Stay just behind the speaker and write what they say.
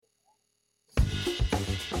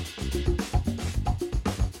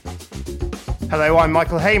Hello, I'm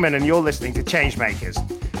Michael Heyman and you're listening to Changemakers.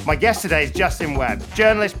 My guest today is Justin Webb,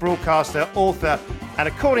 journalist, broadcaster, author, and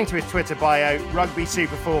according to his Twitter bio, rugby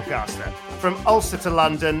super forecaster. From Ulster to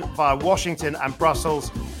London, via Washington and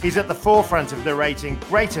Brussels, he's at the forefront of narrating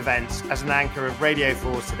great events as an anchor of Radio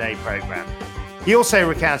 4's Today programme. He also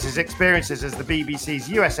recounts his experiences as the BBC's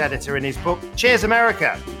US editor in his book, Cheers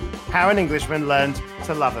America, How an Englishman Learned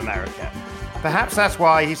to Love America. Perhaps that's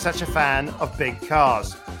why he's such a fan of big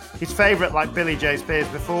cars. His favourite, like Billy Joe Spears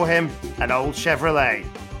before him, an old Chevrolet.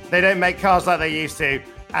 They don't make cars like they used to,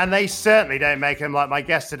 and they certainly don't make them like my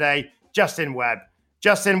guest today, Justin Webb.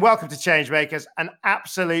 Justin, welcome to Changemakers. An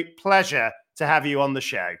absolute pleasure to have you on the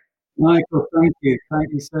show. Michael, thank you.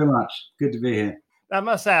 Thank you so much. Good to be here. I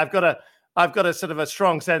must say, I've got a sort of a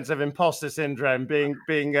strong sense of imposter syndrome being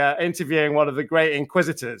interviewing one of the great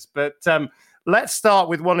inquisitors. But let's start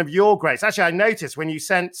with one of your greats. Actually, I noticed when you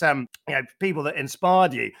sent people that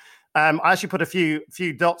inspired you. I actually put a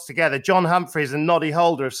few dots together. John Humphreys and Noddy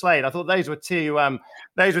Holder of Slade. I thought those were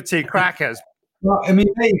two crackers. Well, I mean,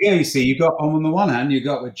 there you go. You see, you got on the one hand, you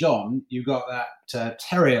got with John, you got that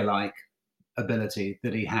terrier-like ability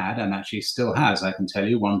that he had, and actually still has. I can tell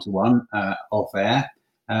you, one-to-one off air.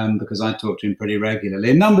 Because I talk to him pretty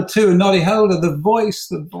regularly. And number two, Noddy Holder, the voice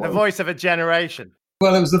of a generation.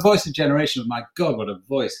 Well, it was the voice of a generation. My God, what a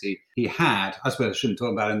voice he had. I suppose I shouldn't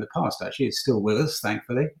talk about it in the past, actually. He's still with us,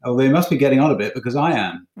 thankfully. Although he must be getting on a bit because I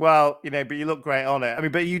am. Well, but you look great on it. I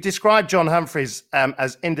mean, but you described John Humphreys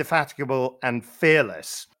as indefatigable and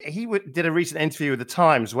fearless. He did a recent interview with The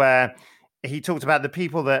Times where he talked about the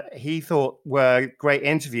people that he thought were great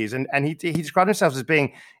interviews. And he described himself as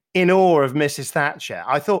being in awe of Mrs. Thatcher.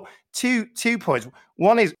 I thought two points.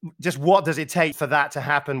 One is just what does it take for that to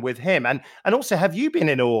happen with him? And also, have you been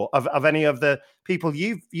in awe of any of the people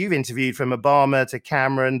you've interviewed, from Obama to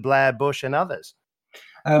Cameron, Blair, Bush and others?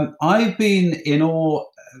 I've been in awe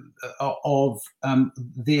of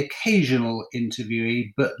the occasional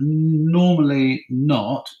interviewee, but normally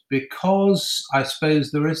not, because I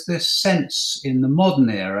suppose there is this sense in the modern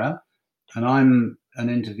era, and I'm an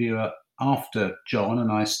interviewer after John,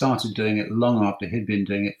 and I started doing it long after he'd been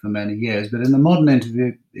doing it for many years. But in the modern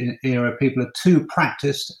interview era, people are too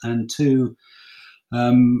practiced and too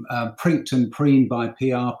pricked and preened by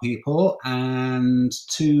PR people and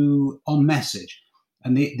too on message.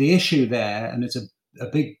 And the issue there, and it's a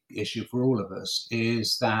big issue for all of us,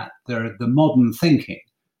 is that the modern thinking,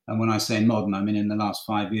 and when I say modern, I mean in the last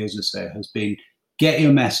 5 years or so, has been get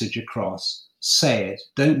your message across, say it.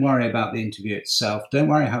 Don't worry about the interview itself. Don't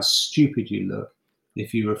worry how stupid you look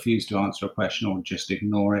if you refuse to answer a question or just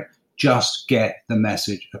ignore it. Just get the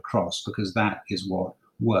message across, because that is what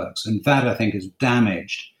works. And that, I think, has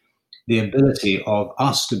damaged the ability of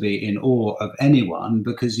us to be in awe of anyone,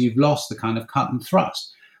 because you've lost the kind of cut and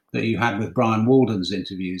thrust that you had with Brian Walden's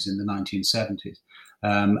interviews in the 1970s.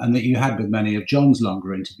 And that you had with many of John's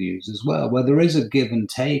longer interviews as well, where there is a give and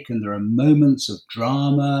take, and there are moments of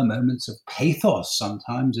drama, moments of pathos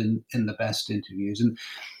sometimes in the best interviews. And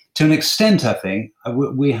to an extent, I think,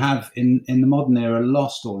 we have in the modern era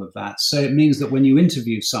lost all of that. So it means that when you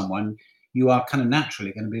interview someone, you are kind of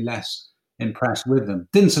naturally going to be less impressed with them.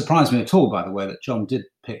 Didn't surprise me at all, by the way, that John did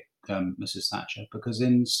pick Mrs. Thatcher, because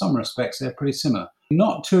in some respects they're pretty similar.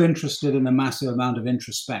 Not too interested in a massive amount of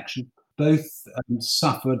introspection. Both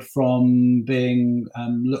suffered from being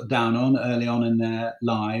looked down on early on in their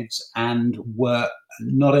lives, and were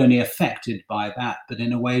not only affected by that, but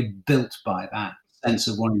in a way built by that sense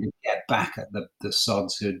of wanting to get back at the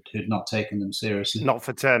sods who'd not taken them seriously. Not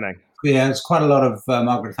for turning. Yeah, it's quite a lot of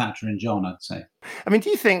Margaret Thatcher and John, I'd say. I mean, do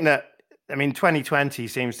you think that, 2020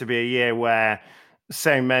 seems to be a year where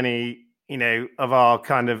so many, of our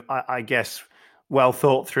kind of, I guess, well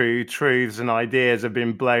thought through truths and ideas have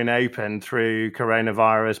been blown open through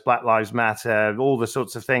coronavirus, Black Lives Matter, all the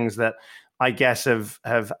sorts of things that I guess have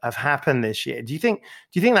happened this year. Do you think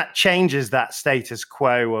that changes that status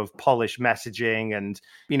quo of polished messaging? And,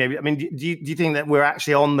 do you think that we're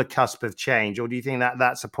actually on the cusp of change, or do you think that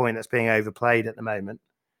that's a point that's being overplayed at the moment?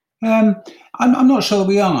 I'm not sure that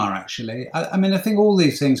we are, actually. I think all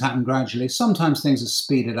these things happen gradually. Sometimes things are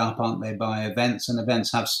speeded up, aren't they, by events, and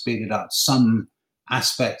events have speeded up some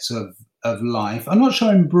aspects of life. I'm not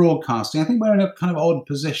sure in broadcasting. I think we're in a kind of odd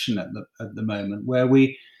position at the moment where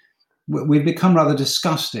we've become rather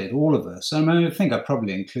disgusted, all of us. I think I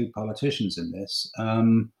probably include politicians in this,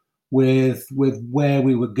 with where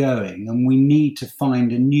we were going, and we need to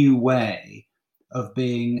find a new way of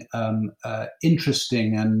being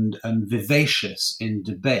interesting and vivacious in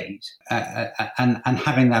debate, and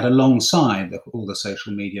having that alongside all the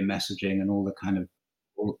social media messaging and all the kind of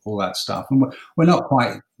all that stuff. And we're not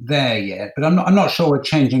quite there yet, but I'm not sure we're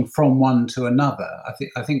changing from one to another.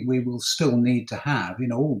 I think we will still need to have,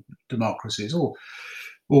 all democracies, all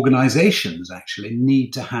organizations actually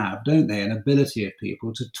need to have, don't they, an ability of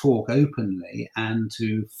people to talk openly and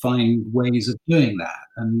to find ways of doing that.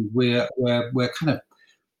 And we're kind of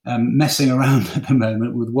messing around at the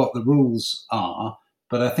moment with what the rules are.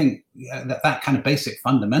 But I think that kind of basic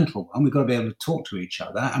fundamental one, we've got to be able to talk to each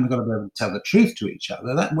other, and we've got to be able to tell the truth to each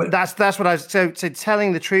other. That's what I was so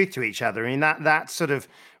telling the truth to each other. I mean, that sort of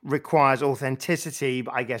requires authenticity,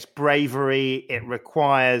 I guess, bravery. It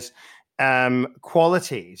requires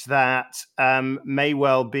qualities that may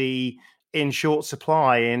well be in short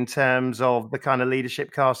supply in terms of the kind of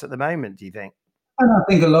leadership cast at the moment. Do you think? And I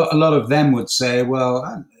think a lot of them would say,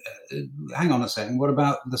 well, hang on a second, what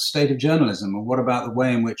about the state of journalism? Or what about the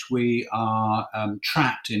way in which we are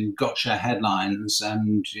trapped in gotcha headlines?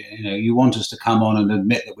 And, you want us to come on and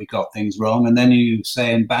admit that we got things wrong. And then you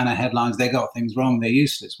say in banner headlines, they got things wrong, they're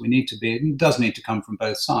useless. It does need to come from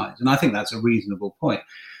both sides. And I think that's a reasonable point.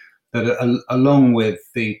 But along with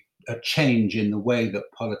a change in the way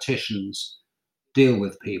that politicians deal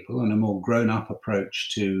with people and a more grown-up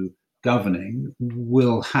approach to governing,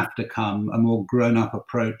 will have to come a more grown-up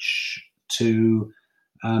approach to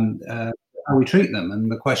how we treat them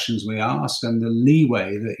and the questions we ask and the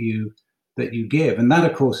leeway that you give. And that,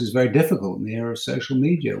 of course, is very difficult in the era of social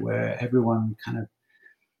media, where everyone kind of...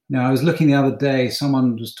 I was looking the other day,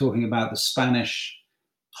 someone was talking about the Spanish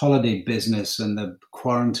holiday business and the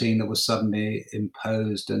quarantine that was suddenly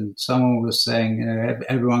imposed, and someone was saying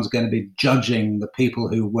everyone's going to be judging the people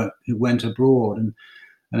who went abroad and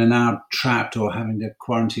are now trapped or having to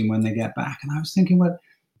quarantine when they get back. And I was thinking, well,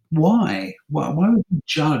 why would you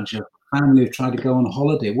judge a family who tried to go on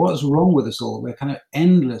holiday? What's wrong with us all? We're kind of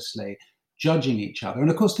endlessly judging each other. And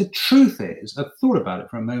of course, the truth is, I've thought about it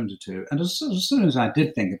for a moment or two, and as soon as I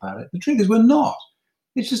did think about it, the truth is we're not.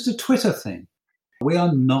 It's just a Twitter thing. We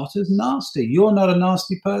are not as nasty. You're not a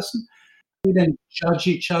nasty person. We don't judge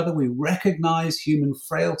each other. We recognize human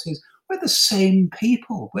frailties. We're the same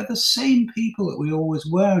people. We're the same people that we always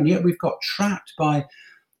were. And yet we've got trapped by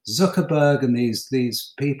Zuckerberg and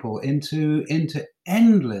these people into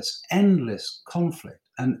endless conflict.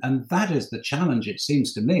 And that is the challenge, it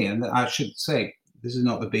seems to me. And I should say, this is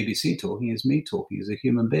not the BBC talking, it's me talking as a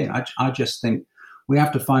human being. I just think we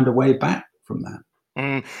have to find a way back from that.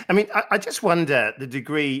 I mean, I just wonder the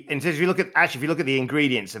degree, in terms of if you look at the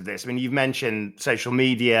ingredients of this. I mean, you've mentioned social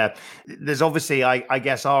media. There's obviously, I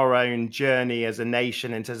guess, our own journey as a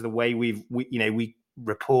nation in terms of the way we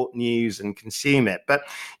report news and consume it. But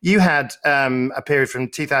you had a period from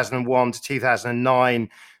 2001 to 2009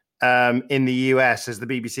 in the US as the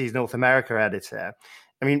BBC's North America editor.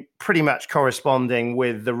 I mean, pretty much corresponding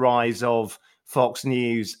with the rise of Fox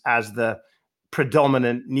News as the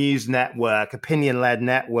predominant news network, opinion-led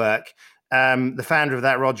network. The founder of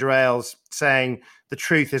that, Roger Ailes, saying the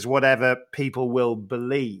truth is whatever people will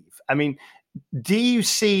believe. I mean, do you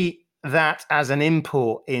see that as an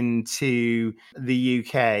import into the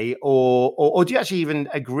UK, or do you actually even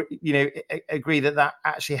agree that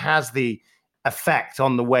actually has the effect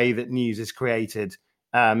on the way that news is created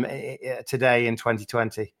today in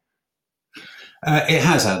 2020? It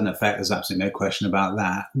has had an effect. There's absolutely no question about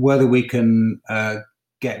that. Whether we can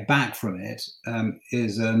get back from it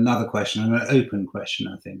is another question, and an open question,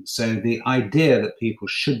 I think. So the idea that people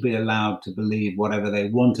should be allowed to believe whatever they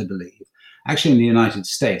want to believe, actually in the United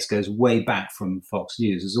States, goes way back from Fox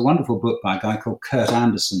News. There's a wonderful book by a guy called Kurt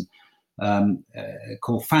Anderson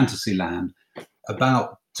called Fantasyland,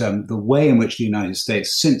 about the way in which the United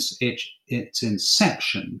States, since its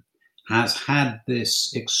inception, has had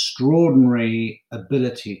this extraordinary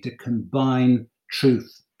ability to combine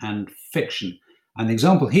truth and fiction. And the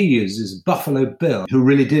example he uses is Buffalo Bill, who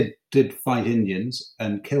really did fight Indians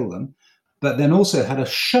and kill them, but then also had a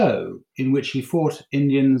show in which he fought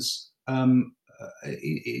Indians on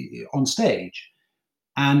stage.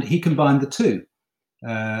 And he combined the two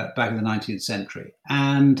back in the 19th century.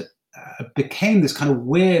 And became this kind of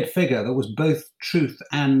weird figure that was both truth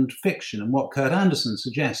and fiction. And what Kurt Anderson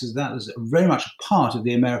suggests is that was very much a part of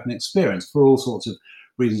the American experience for all sorts of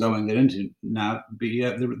reasons I won't get into now. But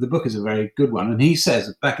the book is a very good one. And he says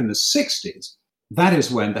that back in the 60s, that is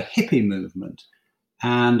when the hippie movement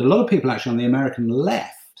and a lot of people actually on the American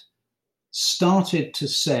left started to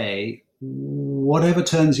say, whatever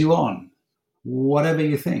turns you on, whatever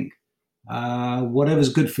you think, whatever's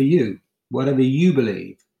good for you, whatever you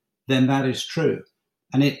believe, then that is true.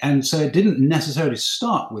 And so it didn't necessarily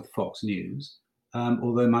start with Fox News,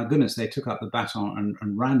 although, my goodness, they took up the baton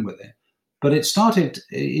and ran with it. But it started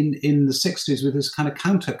in the 60s with this kind of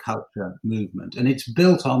counterculture movement, and it's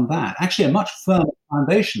built on that. Actually, a much firmer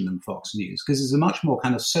foundation than Fox News, because it's a much more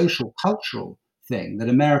kind of social, cultural thing that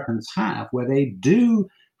Americans have, where they do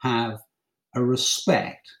have a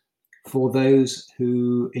respect for those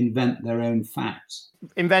who invent their own facts.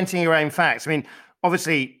 Inventing your own facts. I mean,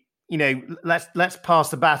 obviously, let's pass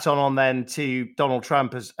the baton on then to Donald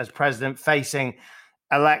Trump as president, facing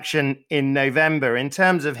election in November. In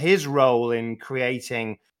terms of his role in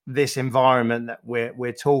creating this environment that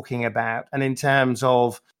we're talking about, and in terms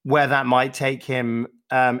of where that might take him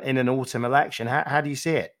in an autumn election, how do you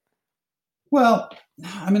see it? Well,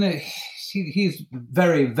 I mean, he's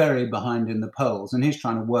very, very behind in the polls, and he's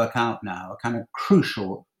trying to work out now a kind of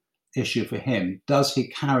crucial issue for him. Does he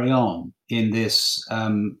carry on in this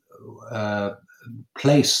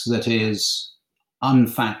place that is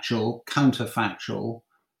unfactual, counterfactual,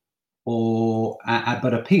 or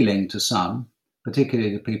but appealing to some,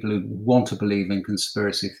 particularly the people who want to believe in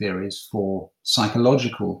conspiracy theories for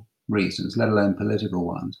psychological reasons, let alone political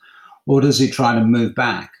ones? Or does he try to move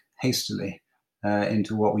back hastily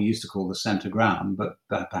into what we used to call the centre ground, but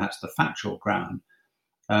perhaps the factual ground?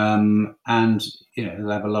 And he'll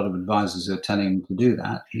have a lot of advisors who are telling him to do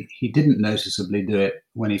that. He didn't noticeably do it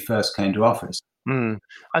when he first came to office. I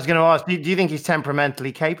was going to ask, do you think he's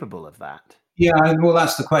temperamentally capable of that? Yeah, well,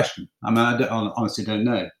 that's the question. I mean, I honestly don't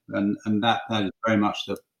know. And that is very much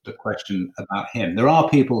the question about him. There are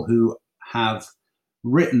people who have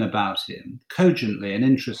written about him cogently and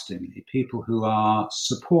interestingly, people who are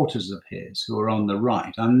supporters of his, who are on the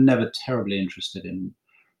right. I'm never terribly interested in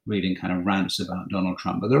reading kind of rants about Donald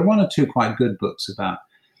Trump, but there are one or two quite good books about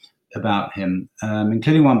him,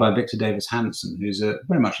 including one by Victor Davis Hanson, who's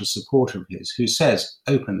very much a supporter of his, who says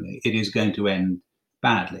openly it is going to end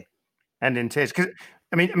badly. And in tears. Because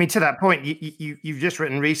I mean, to that point, you've just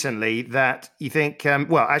written recently that you think,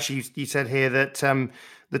 actually, you said here that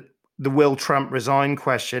the will Trump resign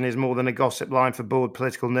question is more than a gossip line for bored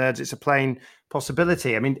political nerds. It's a plain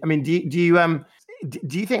possibility. I mean, do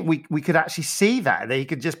you think we could actually see that he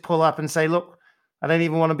could just pull up and say, look, I don't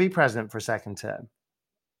even want to be president for a second term?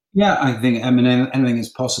 Yeah, I think anything is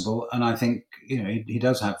possible. And I think, he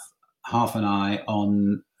does have half an eye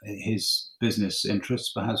on his business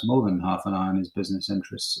interests, perhaps more than half an eye on his business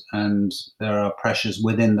interests. And there are pressures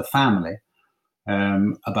within the family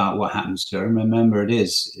about what happens to him. Remember, it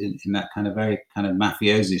is in that kind of very kind of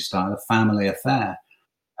mafiosi style, a family affair.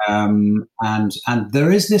 And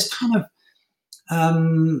there is this kind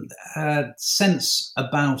of sense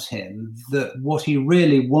about him that what he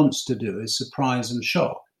really wants to do is surprise and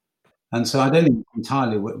shock. And so I don't think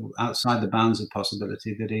entirely outside the bounds of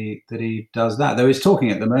possibility that he does that. Though he's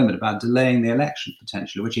talking at the moment about delaying the election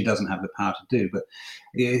potentially, which he doesn't have the power to do. But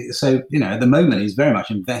so at the moment he's very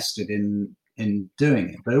much invested in doing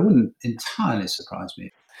it. But it wouldn't entirely surprise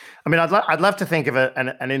me. I mean, I'd love to think of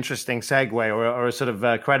an interesting segue or a sort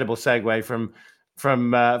of credible segue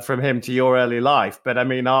from him to your early life. But I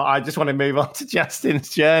mean, I just want to move on to Justin's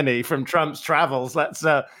journey from Trump's travels. Let's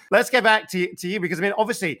get back to you, because I mean,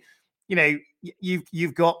 obviously,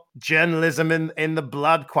 you've got journalism in the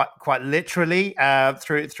blood, quite literally,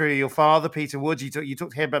 through your father, Peter Woods. You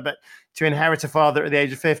talked here about to inherit a father at the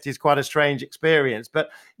age of 50 is quite a strange experience. But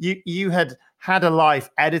you had a life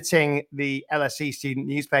editing the LSE student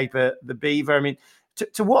newspaper, The Beaver. I mean,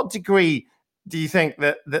 to what degree do you think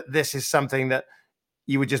that this is something that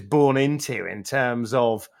you were just born into in terms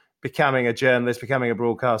of becoming a journalist, becoming a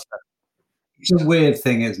broadcaster? It's a weird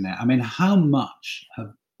thing, isn't it? I mean, how much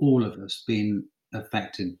have all of us been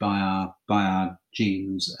affected by our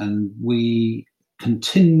genes, and we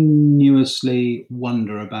continuously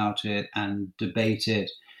wonder about it and debate it.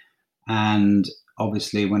 And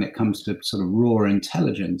obviously, when it comes to sort of raw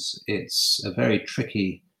intelligence, it's a very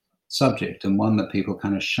tricky subject and one that people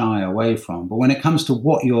kind of shy away from. But when it comes to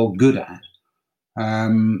what you're good at,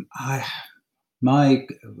 my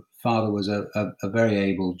father was a very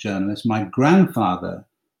able journalist. My grandfather,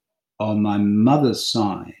 on my mother's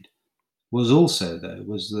side, was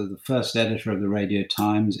the first editor of the Radio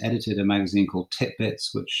Times, edited a magazine called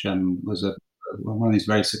Titbits, which was one of these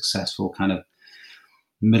very successful kind of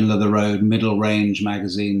middle-of-the-road, middle-range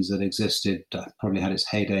magazines that existed, probably had its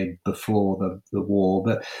heyday before the war.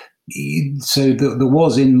 But so there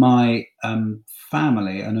was in my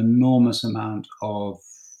family an enormous amount of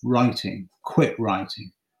writing, quick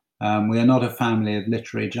writing. We are not a family of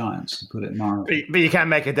literary giants, to put it mildly. But you can't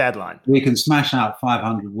make a deadline. We can smash out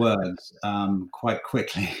 500 words quite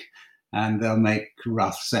quickly, and they'll make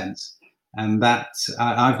rough sense. And that,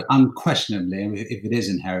 I've unquestionably, if it is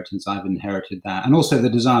inheritance, I've inherited that. And also the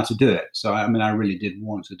desire to do it. So, I mean, I really did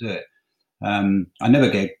want to do it. I never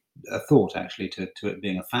gave a thought actually to it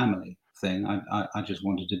being a family thing. I just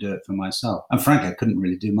wanted to do it for myself. And frankly, I couldn't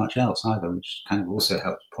really do much else either, which kind of also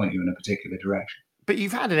helped point you in a particular direction. But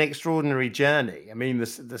you've had an extraordinary journey. I mean,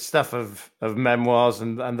 the stuff of memoirs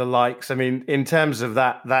and the likes. I mean, in terms of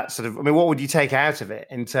that sort of, I mean, what would you take out of it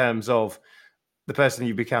in terms of the person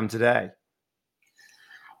you've become today?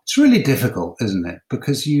 It's really difficult, isn't it?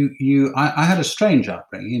 Because I had a strange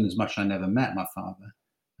upbringing, in as much as I never met my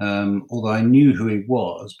father, although I knew who he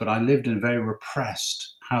was. But I lived in a very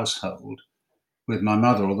repressed household with my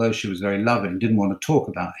mother, although she was very loving, didn't want to talk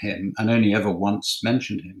about him and only ever once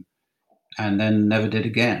mentioned him, and then never did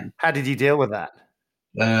again. How did you deal with that?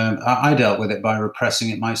 I dealt with it by repressing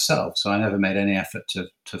it myself. So I never made any effort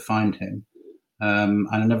to find him, and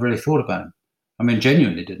I never really thought about him. I mean,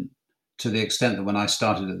 genuinely didn't. To the extent that when I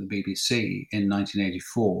started at the BBC in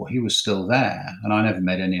 1984, he was still there, and I never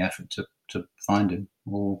made any effort to find him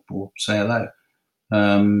or say hello.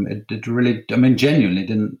 It really, I mean, genuinely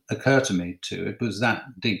didn't occur to me to. It was that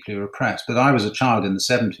deeply repressed. But I was a child in the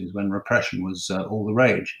 70s when repression was all the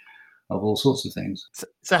rage of all sorts of things.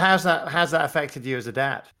 So how's that affected you as a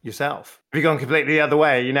dad yourself? Have you gone completely the other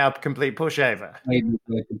way? Are you now a complete pushover?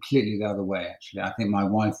 Completely the other way, actually. I think my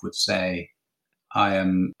wife would say I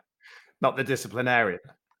am not the disciplinarian,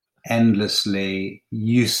 endlessly,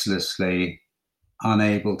 uselessly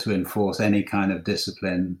unable to enforce any kind of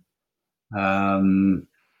discipline,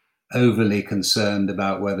 overly concerned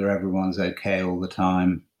about whether everyone's okay all the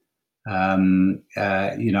time.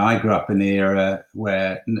 I grew up in the era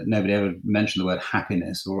where nobody ever mentioned the word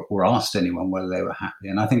happiness or asked anyone whether they were happy.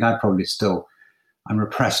 And I think I'm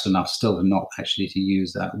repressed enough still to not actually to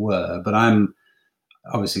use that word, but I'm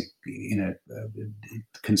obviously,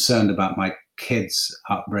 concerned about my kids'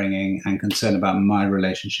 upbringing and concerned about my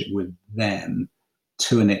relationship with them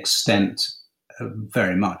to an extent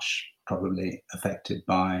very much probably affected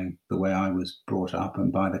by the way I was brought up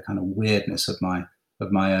and by the kind of weirdness of my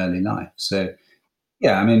early life. So,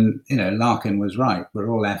 yeah, I mean, Larkin was right. We're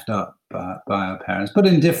all effed up by our parents, but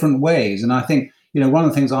in different ways. And I think, one of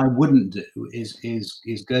the things I wouldn't do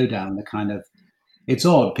is go down the kind of, it's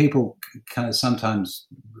odd. People kind of sometimes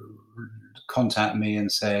contact me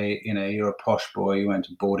and say, you're a posh boy, you went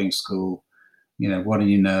to boarding school, what do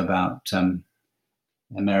you know about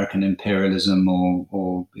American imperialism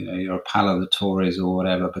or you're a pal of the Tories or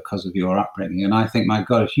whatever because of your upbringing. And I think, my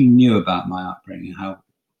God, if you knew about my upbringing, how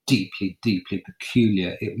deeply, deeply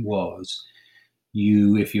peculiar it was,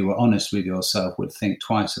 if you were honest with yourself, would think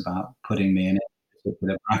twice about putting me in it.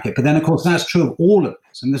 Bracket. But then, of course, that's true of all of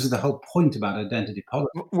this. And this is the whole point about identity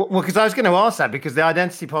politics. Well, because I was going to ask that, because the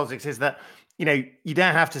identity politics is that, you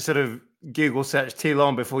don't have to sort of Google search too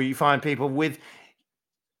long before you find people with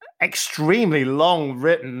extremely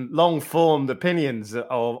long-formed opinions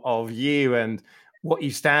of you and what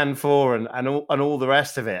you stand for and all the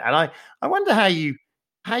rest of it. And I wonder how you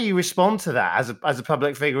respond to that as a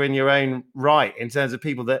public figure in your own right, in terms of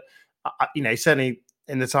people that, certainly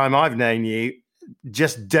in the time I've known you,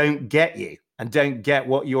 just don't get you and don't get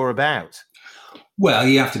what you're about. Well,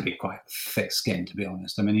 you have to be quite thick-skinned, to be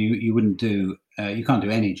honest. I mean, you wouldn't do, you can't do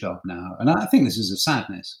any job now. And I think this is a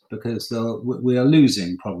sadness, because we are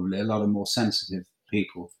losing probably a lot of more sensitive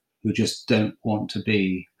people who just don't want to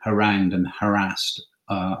be harangued and harassed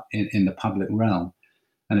in the public realm.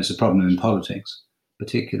 And it's a problem in politics,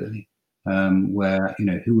 particularly. Where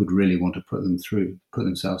who would really want to put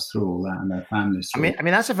themselves through all that and their families through? I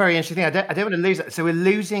mean that's a very interesting thing. I don't want to lose that. So we're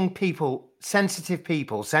losing people, sensitive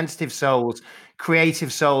souls,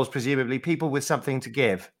 creative souls, presumably people with something to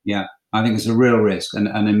give. Yeah, I think it's a real risk, and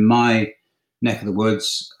in my neck of the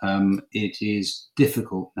woods, it is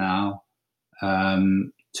difficult now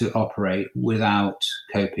to operate without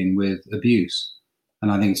coping with abuse,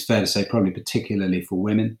 and I think it's fair to say probably particularly for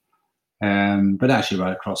women. But actually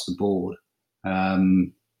right across the board.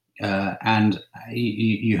 And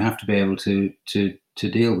you have to be able to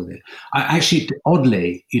deal with it.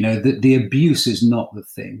 Oddly, the abuse is not the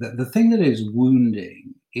thing. The thing that is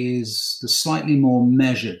wounding is the slightly more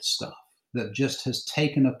measured stuff that just has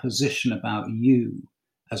taken a position about you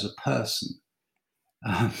as a person.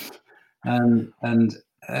 That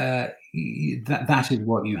is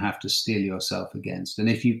what you have to steel yourself against. And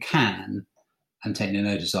if you can, and take no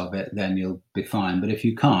notice of it, then you'll be fine. But if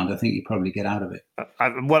you can't, I think you probably get out of it.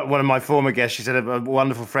 One of my former guests, she said a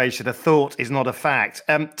wonderful phrase. She said, "A thought is not a fact."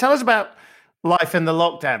 Tell us about life in the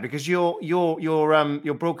lockdown, because you're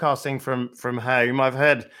broadcasting from home. I've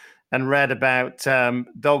heard and read about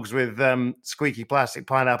dogs with squeaky plastic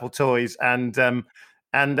pineapple toys and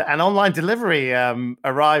online delivery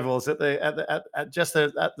arrivals at the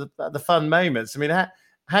fun moments. I mean,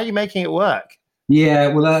 How are you making it work? Yeah,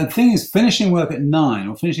 well, the thing is, finishing work at 9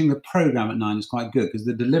 or finishing the program at 9 is quite good because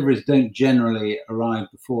the deliveries don't generally arrive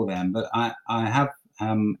before then. But I have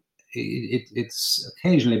it's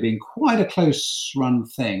occasionally been quite a close run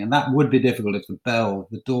thing, and that would be difficult if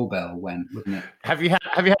the doorbell went, wouldn't it? Have you had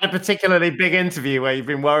a particularly big interview where you've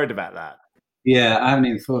been worried about that? Yeah, I haven't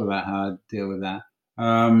even thought about how I'd deal with that.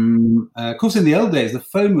 Of course, in the old days, the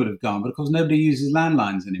phone would have gone, but of course, nobody uses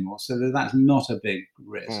landlines anymore, so that's not a big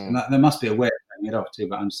risk. And there must be a way of turning it off too,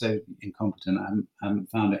 but I'm so incompetent, I haven't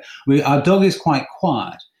found it. Our dog is quite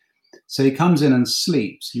quiet, so he comes in and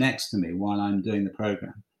sleeps next to me while I'm doing the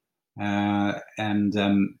program, and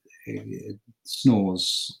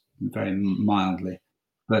snores very mildly,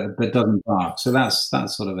 but doesn't bark. So that's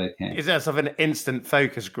sort of okay. Is there sort of an instant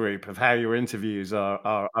focus group of how your interviews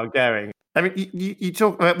are going? I mean, you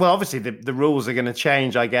talk, well, obviously the rules are going to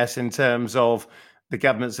change, I guess, in terms of the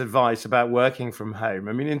government's advice about working from home.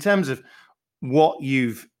 I mean, in terms of what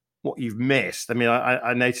you've missed, I mean,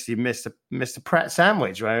 I noticed you missed a Pret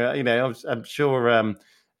sandwich, right? You know, I'm sure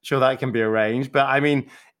that can be arranged. But I mean,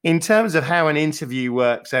 in terms of how an interview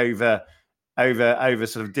works over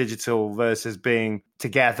sort of digital versus being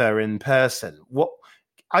together in person, what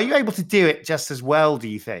are you able to do it just as well, do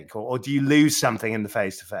you think, or do you lose something in the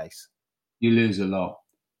face-to-face? You lose a lot.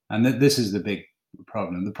 And this is the big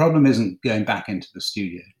problem. The problem isn't going back into the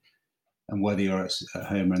studio and whether you're at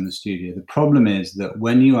home or in the studio. The problem is that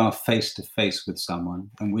when you are face-to-face with someone,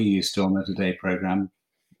 and we used to on the Today programme,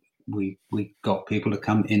 we got people to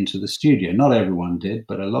come into the studio. Not everyone did,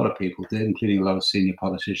 but a lot of people did, including a lot of senior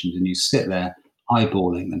politicians, and you sit there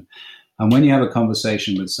eyeballing them. And when you have a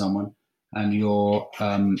conversation with someone and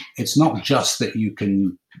it's not just that you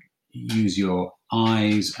can use your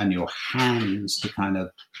eyes and your hands to kind of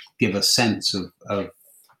give a sense of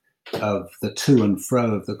the to and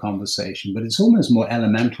fro of the conversation, but it's almost more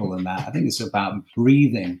elemental than that. I think it's about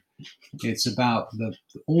breathing. It's about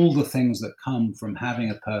all the things that come from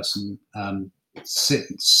having a person sit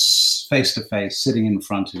face to face, sitting in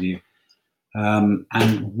front of you.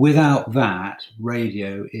 And without that,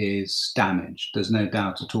 radio is damaged. There's no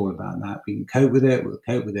doubt at all about that. We can cope with it. We'll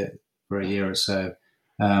cope with it for a year or so.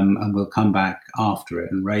 And we'll come back after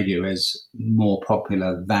it. And radio is more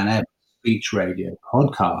popular than ever. Speech radio,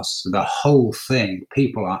 podcasts, the whole thing.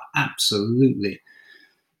 People are absolutely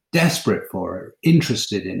desperate for it,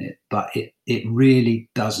 interested in it, but it really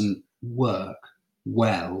doesn't work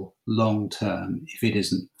well long term if it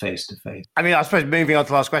isn't face to face. I mean, I suppose moving on to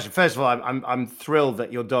the last question. First of all, I'm thrilled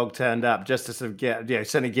that your dog turned up, just to sort of get,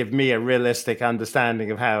 certainly give me a realistic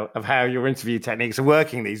understanding of how your interview techniques are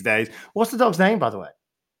working these days. What's the dog's name, by the way?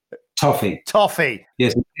 Toffee.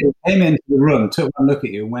 Yes, he came into the room, took one look at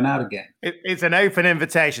you, and went out again. It's an open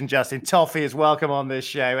invitation, Justin. Toffee is welcome on this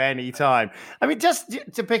show anytime. I mean, just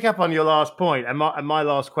to pick up on your last point, and my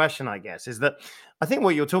last question, I guess, is that I think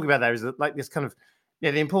what you're talking about there is that, like, this kind of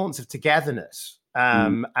the importance of togetherness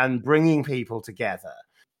and bringing people together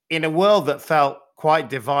in a world that felt quite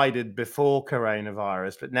divided before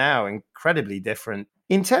coronavirus, but now incredibly different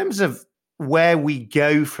in terms of where we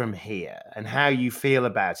go from here and how you feel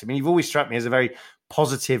about it. I mean, you've always struck me as a very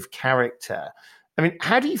positive character. I mean,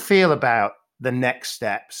 how do you feel about the next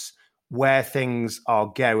steps, where things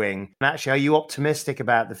are going? And actually, are you optimistic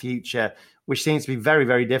about the future, which seems to be very,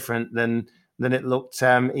 very different than it looked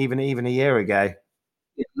even a year ago?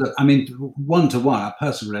 Yeah, look, I mean, one-to-one, our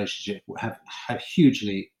personal relationship have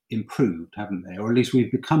hugely improved, haven't they? Or at least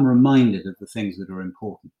we've become reminded of the things that are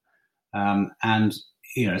important. And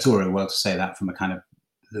it's all very well to say that from a kind of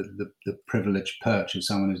the privileged perch of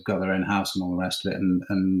someone who's got their own house and all the rest of it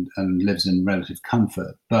and lives in relative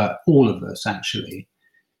comfort. But all of us, actually,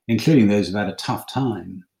 including those who've had a tough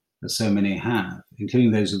time, as so many have,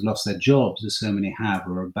 including those who've lost their jobs, as so many have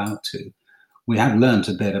or are about to, we have learnt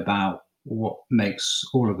a bit about what makes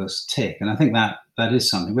all of us tick. And I think that is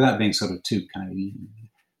something, without being sort of too kind of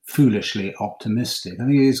foolishly optimistic, I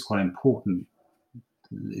think it is quite important.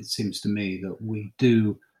 It seems to me that we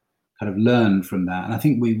do kind of learn from that, and I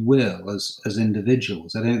think we will as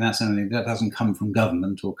individuals. I think that's something that doesn't come from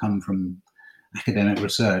government or come from academic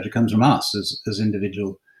research. It comes from us as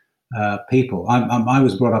individual people. I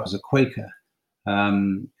was brought up as a Quaker,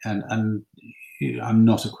 and I'm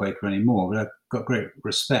not a Quaker anymore, but I've got great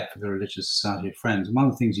respect for the Religious Society of Friends. And one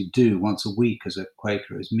of the things you do once a week as a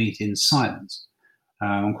Quaker is meet in silence.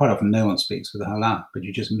 And quite often no one speaks for the whole hour, but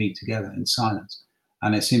you just meet together in silence.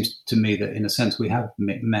 And it seems to me that, in a sense, we have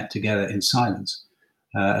met together in silence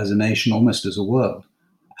as a nation, almost as a world.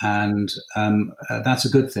 And that's a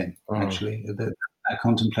good thing, actually. That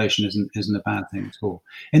contemplation isn't a bad thing at all.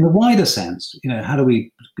 In the wider sense, how do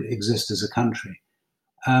we exist as a country?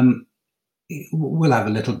 we'll have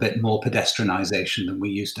a little bit more pedestrianisation than we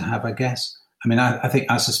used to have, I guess. I mean,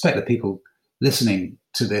 I suspect that people listening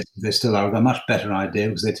to this, if they still are, have a much better idea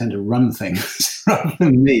because they tend to run things rather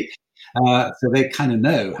than me. So they kind of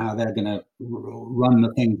know how they're going to run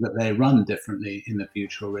the things that they run differently in the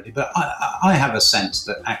future already. But I have a sense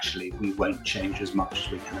that actually we won't change as much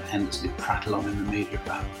as we kind of endlessly prattle on in the media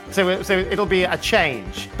about. So it'll be a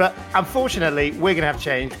change. But unfortunately, we're going to have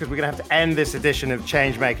change because we're going to have to end this edition of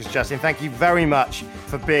Changemakers. Justin, thank you very much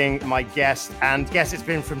for being my guest. And yes, it's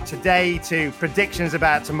been from today to predictions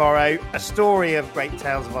about tomorrow, a story of great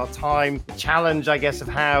tales of our time, a challenge, I guess, of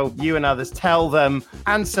how you and others tell them,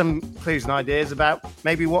 and some clues and ideas about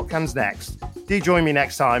maybe what comes next. Do join me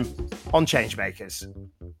next time on Changemakers.